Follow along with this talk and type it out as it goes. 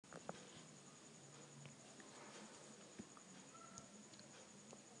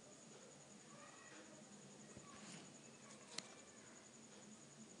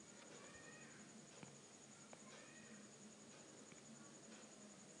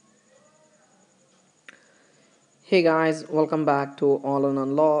Hey guys, welcome back to All in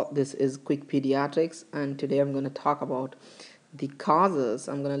on Law. This is Quick Pediatrics, and today I'm going to talk about the causes.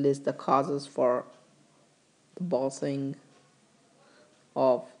 I'm going to list the causes for the bossing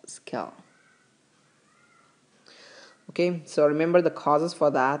of skull. Okay, so remember the causes for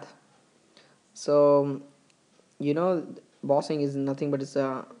that. So, you know, bossing is nothing but it's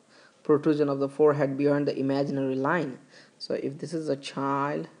a protrusion of the forehead beyond the imaginary line. So, if this is a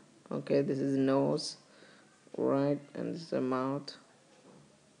child, okay, this is nose, right, and this is a mouth.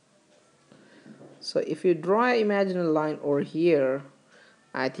 So if you draw an imaginary line over here,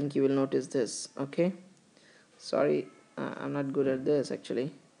 I think you will notice this. Okay, sorry, I'm not good at this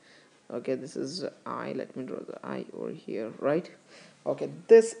actually. Okay, this is eye. Let me draw the eye over here, right? Okay,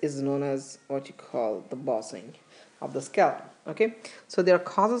 this is known as what you call the bossing of the scalp. Okay, so there are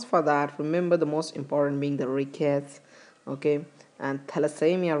causes for that. Remember, the most important being the rickets, okay, and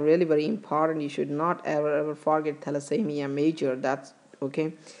thalassemia. Really very important. You should not ever forget thalassemia major. That's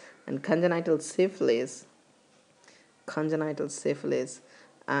okay, and congenital syphilis,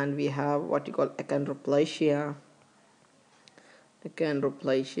 and we have what you call achondroplasia.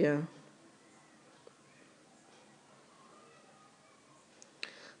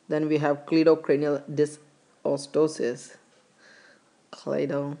 Then we have cleidocranial dysostosis,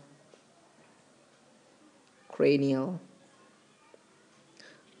 cleidocranial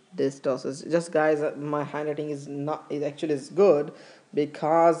dysostosis. Just guys, my handwriting is not it actually is good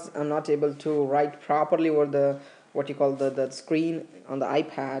because I'm not able to write properly over the what you call the screen on the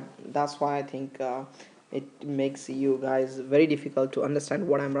iPad. That's why I think it makes you guys very difficult to understand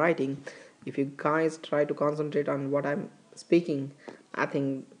what I'm writing. If you guys try to concentrate on what I'm speaking, I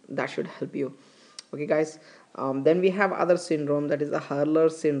think that should help you. Okay guys, then we have other syndrome, that is the Hurler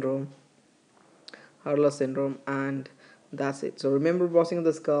syndrome, and that's it. So remember, bossing of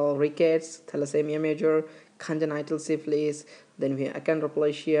the skull, rickets, thalassemia major, congenital syphilis, then we have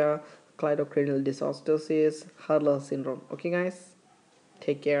achondroplasia, cleidocranial dysostosis, Hurler syndrome. Okay guys,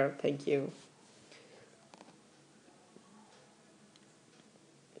 take care. Thank you.